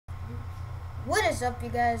What is up, you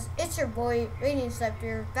guys? It's your boy Radiant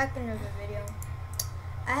Scepter back in another video.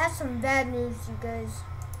 I have some bad news, you guys.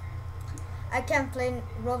 I can't play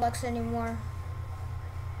Roblox anymore.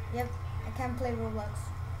 Yep, I can't play Roblox.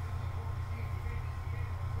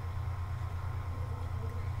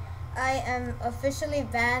 I am officially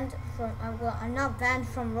banned from. Well, I'm not banned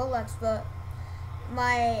from Roblox, but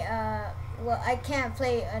my well, I can't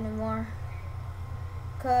play anymore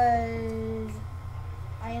because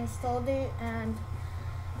I installed it, and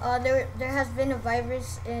there has been a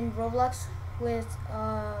virus in Roblox with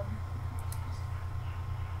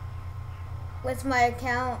my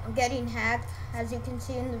account getting hacked, as you can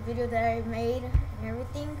see in the video that I made and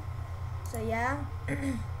everything. So yeah,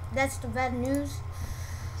 that's the bad news.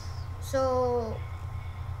 So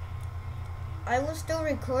I will still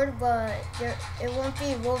record, but it won't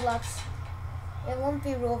be Roblox. It won't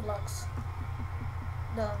be Roblox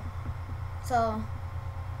though. So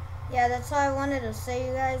yeah, that's all I wanted to say,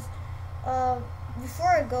 you guys. Before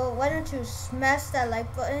I go, why don't you smash that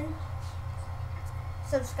like button,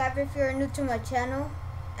 subscribe if you're new to my channel,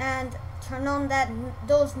 and turn on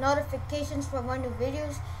those notifications for my new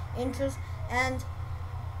videos, intros, and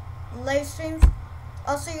live streams.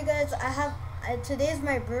 Also, you guys, today's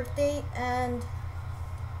my birthday, and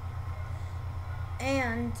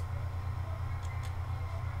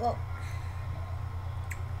well,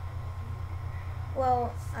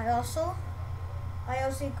 I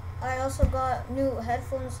also got new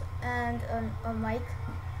headphones and a mic,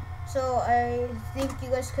 so I think you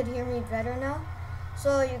guys could hear me better now.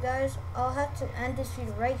 So you guys, I'll have to end this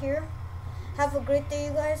video right here. Have a great day,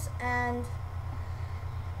 you guys, and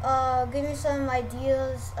give me some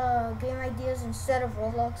ideas, game ideas instead of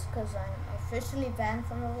Roblox, because I'm officially banned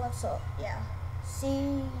from Roblox. So yeah,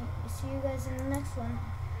 see you guys in the next one,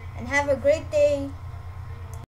 and have a great day.